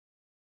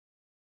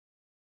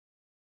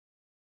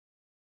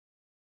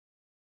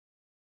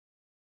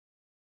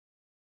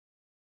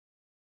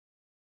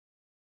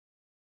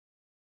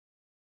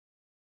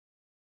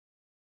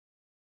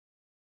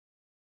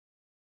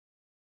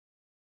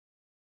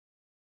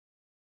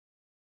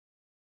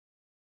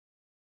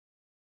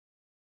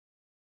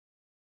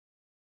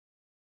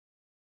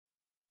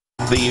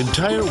The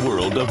entire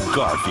world of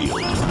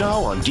Garfield,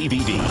 now on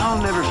DVD.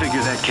 I'll never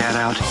figure that cat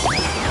out.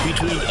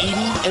 Between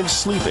eating and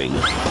sleeping,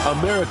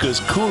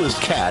 America's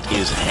coolest cat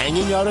is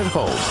hanging out at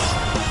home,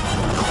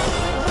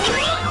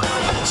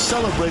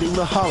 celebrating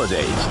the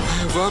holidays.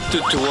 I've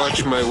opted to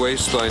watch my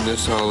waistline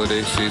this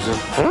holiday season.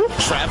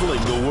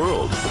 Traveling the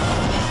world,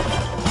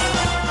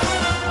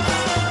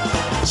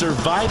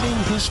 surviving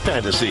his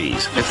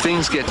fantasies. If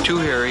things get too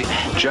hairy,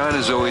 John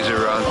is always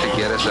around to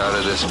get us out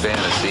of this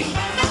fantasy.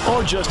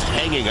 Or just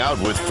hanging out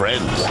with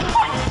friends.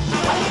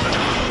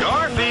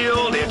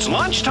 Garfield, it's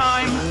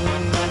lunchtime.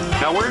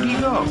 Now, where'd he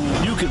go?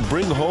 You can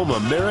bring home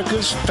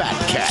America's Fat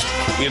Cat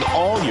in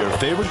all your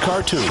favorite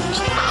cartoons.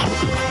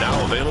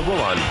 Now available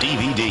on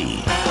DVD.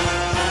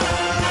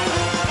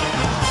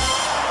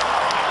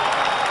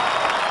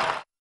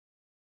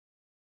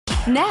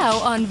 Now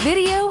on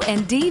video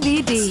and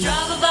DVD.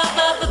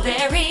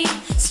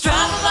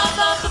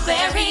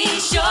 Strawberry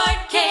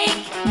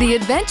shortcake. The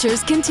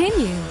adventures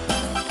continue.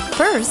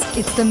 First,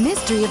 it's the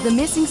mystery of the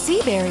missing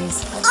sea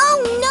berries. Oh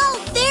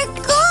no, they're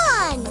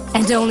gone!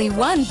 And only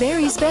one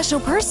very special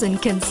person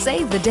can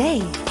save the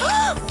day.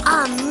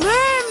 A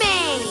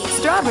mermaid!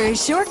 Strawberry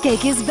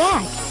Shortcake is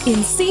back in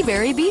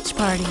Seaberry Beach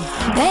Party.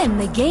 Then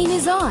the game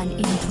is on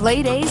in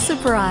Playday's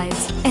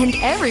Surprise. And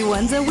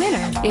everyone's a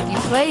winner if you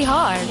play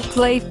hard,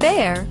 play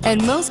fair,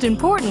 and most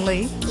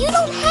importantly, You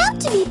don't have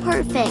to be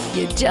perfect.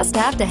 you just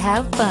have to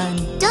have fun.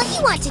 Don't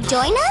you want to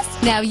join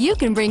us? Now you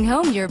can bring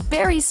home your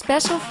very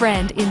special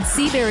friend in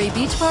Seaberry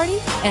Beach Party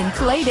and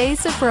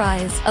Playday's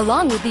Surprise,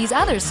 along with these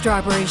other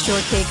Strawberry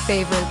Shortcake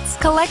favorites.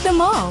 Collect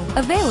them all.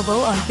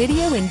 Available on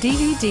video and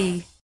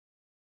DVD.